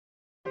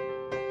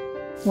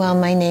Well,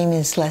 my name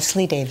is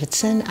Leslie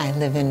Davidson. I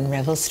live in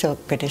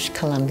Revelstoke, British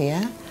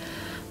Columbia.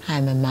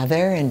 I'm a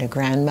mother and a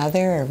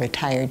grandmother, a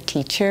retired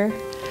teacher.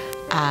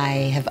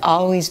 I have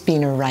always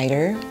been a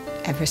writer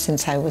ever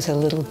since I was a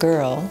little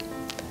girl,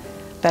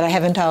 but I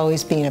haven't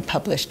always been a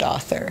published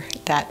author.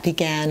 That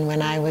began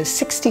when I was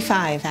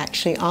 65,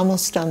 actually,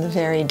 almost on the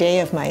very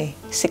day of my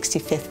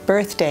 65th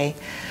birthday.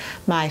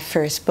 My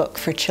first book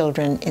for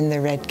children, In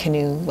the Red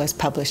Canoe, was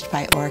published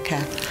by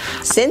Orca.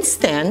 Since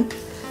then,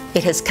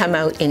 it has come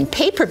out in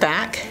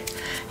paperback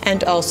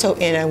and also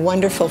in a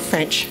wonderful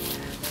French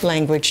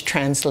language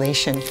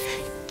translation.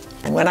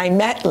 And when I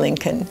met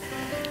Lincoln,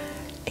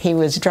 he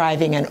was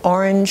driving an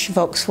orange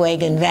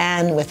Volkswagen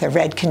van with a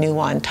red canoe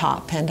on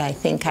top, and I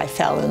think I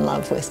fell in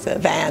love with the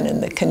van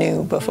and the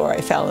canoe before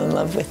I fell in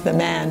love with the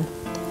man.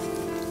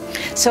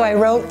 So I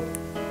wrote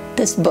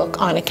this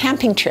book on a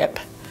camping trip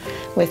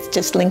with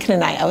just Lincoln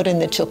and I out in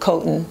the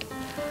Chilcotin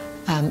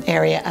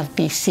area of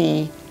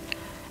BC,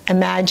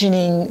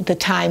 imagining the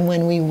time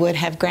when we would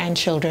have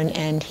grandchildren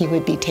and he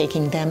would be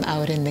taking them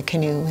out in the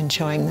canoe and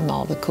showing them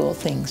all the cool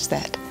things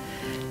that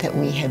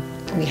we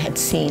had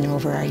seen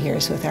over our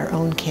years with our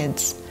own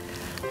kids.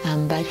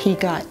 But he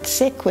got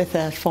sick with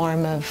a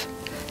form of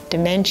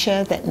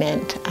dementia that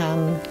meant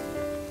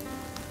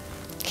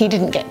he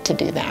didn't get to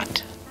do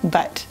that,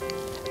 but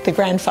the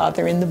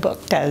grandfather in the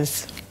book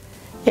does.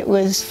 It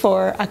was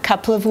for a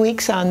couple of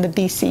weeks on the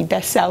BC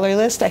bestseller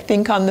list, I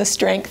think on the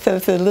strength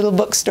of the little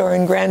bookstore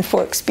in Grand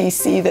Forks,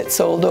 BC that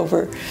sold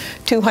over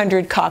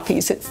 200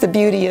 copies. It's the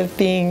beauty of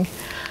being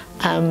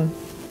a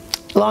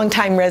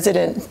longtime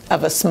resident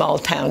of a small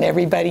town.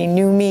 Everybody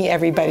knew me,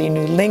 everybody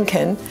knew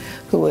Lincoln,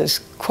 who was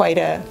quite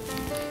an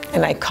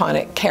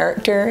iconic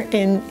character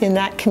in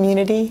that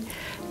community,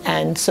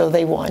 and so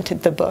they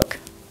wanted the book.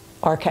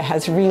 Orca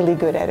has really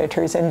good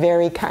editors and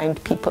very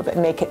kind people that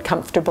make it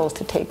comfortable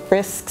to take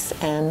risks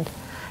and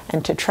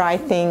to try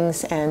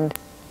things, and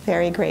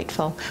very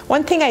grateful.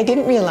 One thing I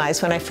didn't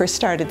realize when I first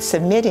started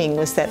submitting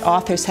was that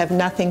authors have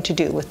nothing to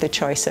do with the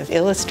choice of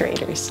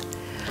illustrators.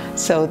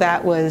 So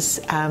that was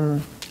a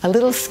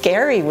little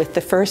scary with the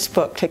first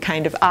book to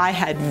I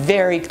had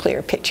very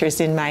clear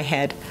pictures in my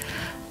head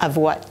of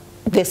what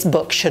this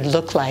book should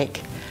look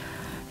like,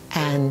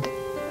 and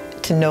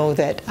to know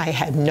that I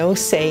had no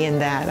say in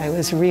that. I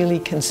was really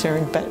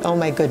concerned, but oh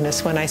my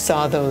goodness, when I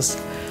saw those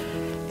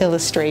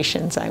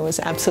illustrations, I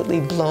was absolutely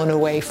blown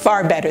away,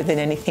 far better than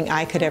anything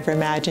I could ever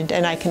imagined.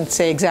 And I can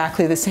say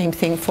exactly the same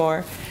thing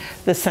for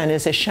The Sun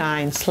is a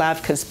Shine.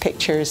 Slavka's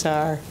pictures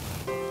are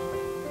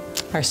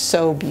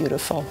so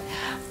beautiful.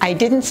 I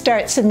didn't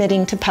start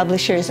submitting to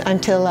publishers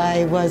until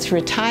I was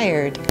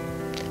retired.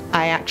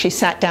 I actually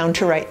sat down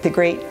to write the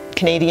great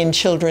Canadian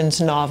children's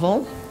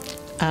novel,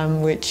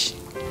 which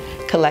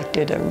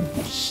collected a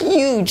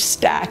huge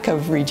stack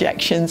of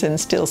rejections and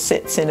still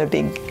sits in a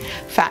big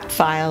fat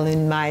file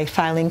in my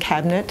filing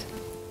cabinet.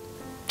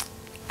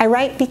 I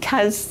write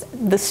because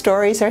the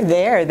stories are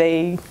there.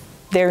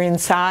 They're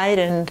inside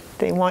and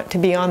they want to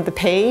be on the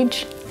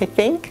page, I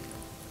think.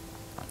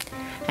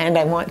 And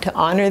I want to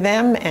honor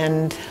them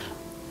and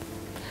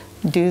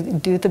do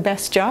the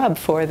best job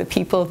for the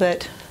people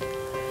that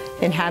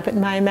inhabit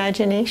my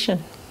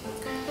imagination.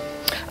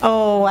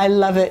 Oh, I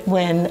love it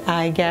when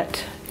I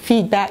get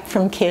feedback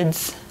from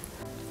kids.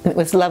 It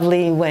was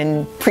lovely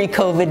when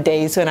pre-COVID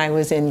days when I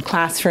was in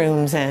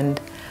classrooms and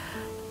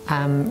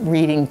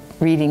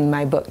reading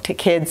my book to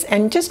kids,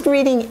 and just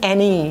reading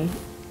any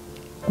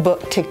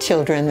book to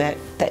children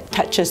that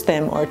touches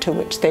them or to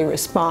which they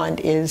respond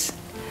is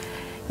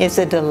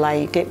a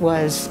delight. It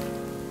was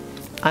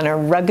on a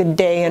rugged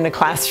day in a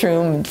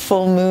classroom,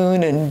 full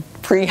moon and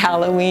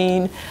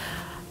pre-Halloween,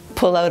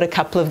 pull out a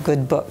couple of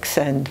good books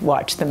and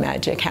watch the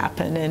magic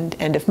happen.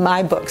 And if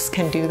my books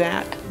can do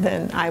that,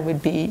 then I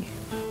would be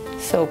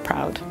so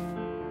proud.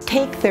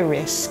 Take the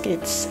risk.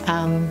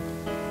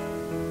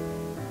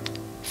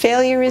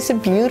 Failure is a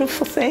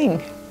beautiful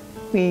thing.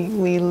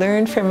 We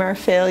learn from our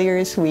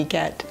failures. We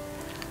get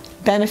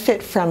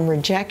benefit from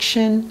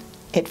rejection.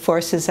 It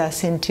forces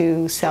us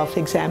into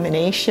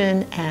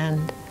self-examination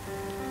and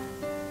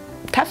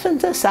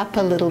toughens us up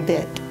a little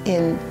bit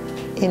in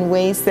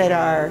ways that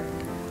are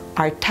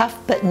tough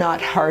but not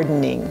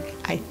hardening,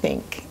 I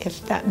think,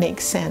 if that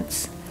makes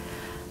sense.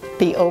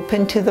 Be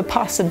open to the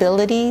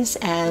possibilities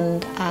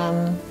and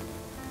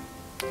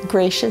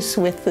gracious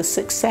with the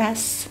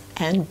success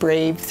and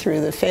brave through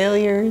the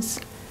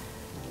failures,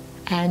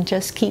 and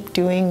just keep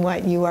doing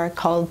what you are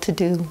called to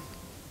do.